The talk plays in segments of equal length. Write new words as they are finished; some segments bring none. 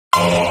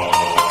Three,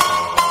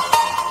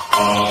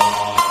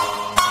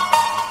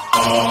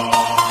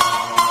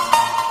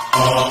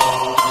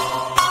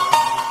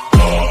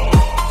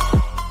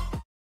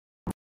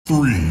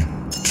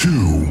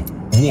 two,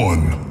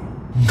 one,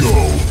 go.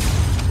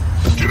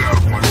 Get out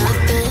of my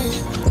way.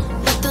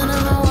 Nothing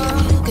in the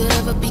world could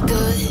ever be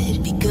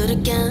good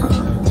again.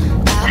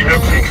 We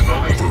have taken the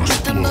lead.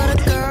 Nothing but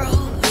a girl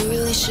who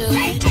really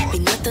should be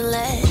nothing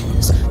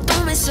less.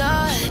 Don't mess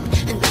up,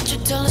 and don't you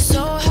tell us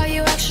so how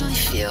you actually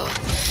feel.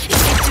 If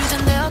you do,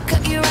 then they'll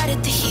cut you right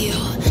at the heel,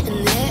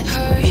 and it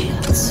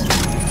hurts.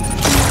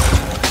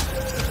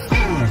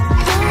 No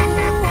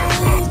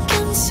one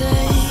can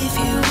save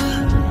you.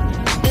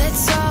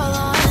 It's all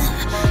on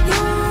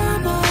your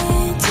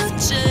mind to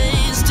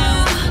change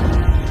too.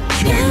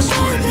 And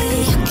baby,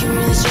 you can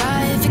really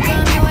try if you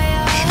come your way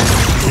out.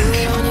 Do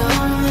it on your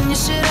own and you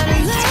shit out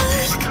of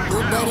luck.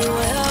 Nobody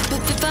will help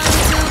if you find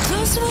it too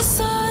close to the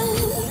sun.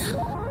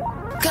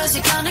 Cause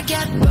you're gonna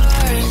get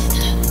burned.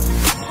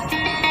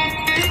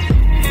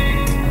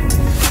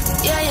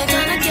 Yeah, you're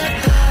gonna get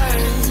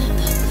burned.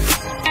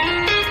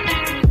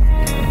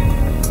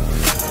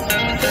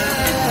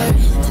 Burned.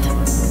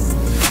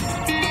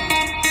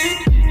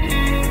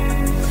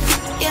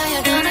 Yeah,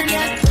 you're gonna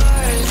get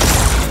burned.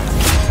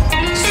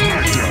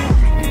 Smackdown.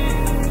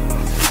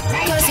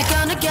 Cause you're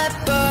gonna get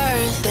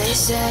burned. They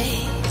say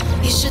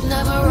you should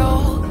never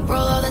roll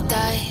all the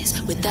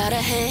dice without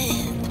a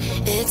hand.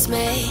 It's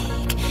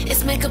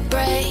make or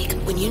break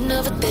when you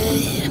never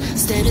did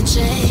stand a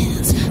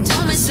chance.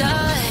 Don't mess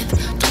up,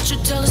 don't you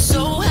tell us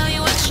so how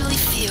you actually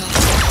feel.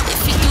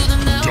 If you do,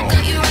 then they'll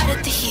cut you right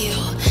at the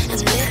heel,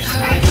 and it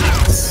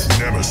hurts.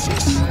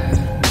 Nemesis.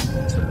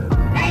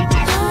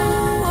 No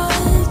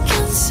one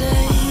can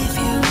save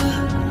you.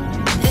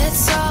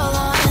 It's all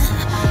on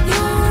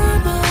your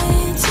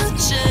mind to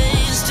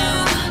change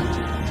too.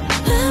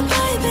 And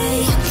baby,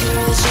 you can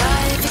really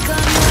try if you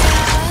come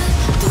here.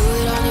 Do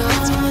it on your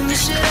own when you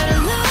shit out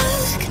of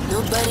luck.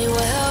 Nobody will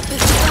help if you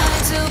fly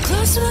too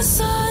close to the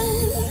sun.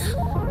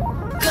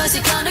 Cause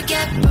you're gonna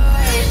get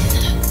burned.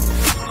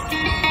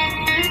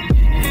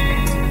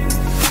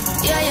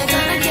 Yeah, you're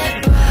gonna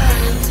get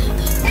burned.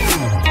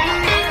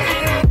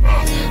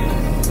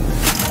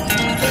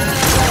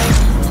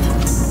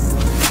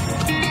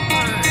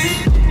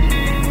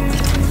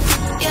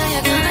 Yeah,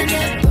 you're gonna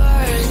get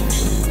burned.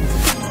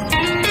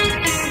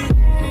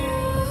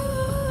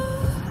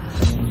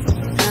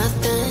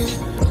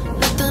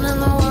 Nothing in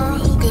the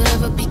world could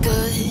ever be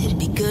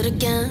good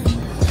again.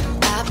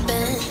 I've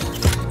been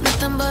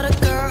nothing but a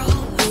girl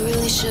who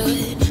really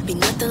should be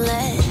nothing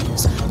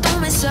less.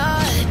 Don't mess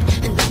up,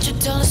 and don't you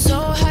tell us so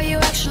how you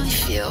actually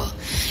feel.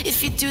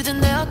 If you do, then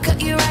they'll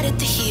cut you right at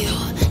the heel,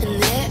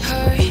 and it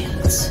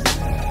hurts.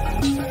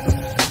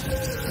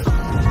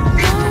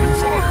 No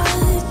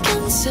one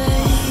can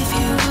save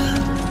you.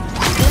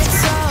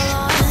 It's all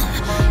on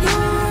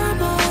your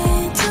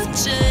mind to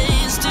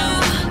change too.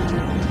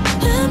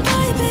 And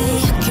baby,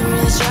 you can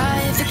really try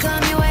if you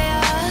come your way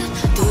out.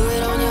 Do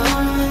it on your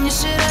own when you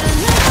shit out of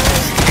luck.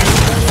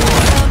 Nobody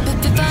will help if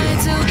you find it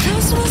too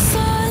close to the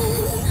sun.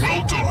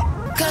 Well done.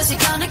 Cause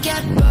you're gonna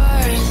get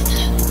burned.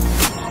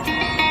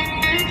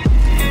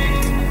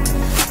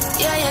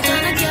 Yeah, you're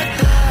gonna get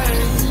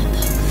burned.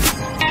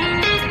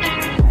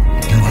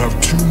 You have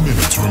 2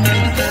 minutes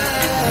remaining.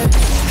 Burned.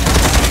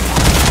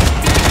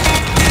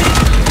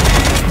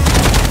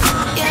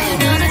 Yeah,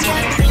 you're gonna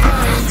get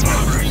burned.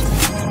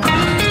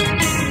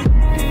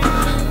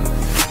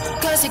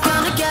 Cause you're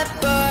gonna get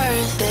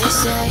burned. They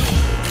say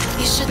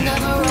you should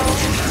never roll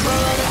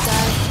the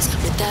dice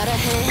without a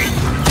hand.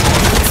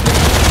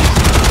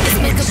 It's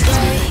make or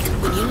break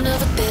when you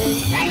never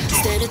did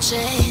stand a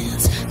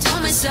chance.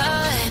 Don't mess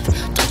up,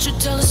 don't you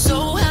tell us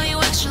so how you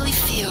actually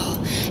feel.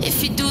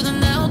 If you do, then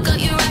they'll cut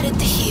you right at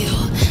the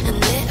heel,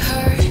 and it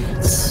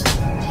hurts.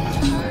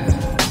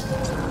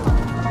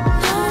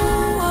 No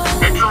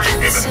one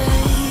can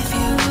save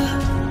you.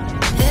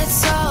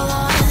 It's all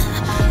on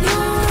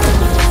your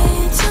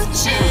mind to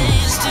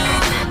change too.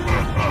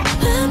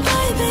 And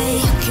baby,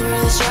 you can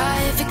really try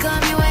if you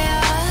come your way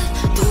out.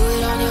 Do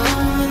it on your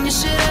own when you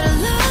shit out of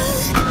luck.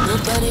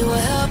 Nobody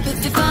will help if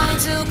you find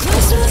too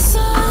close to the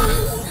sun.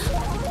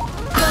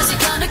 Cause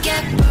you're gonna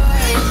get burned.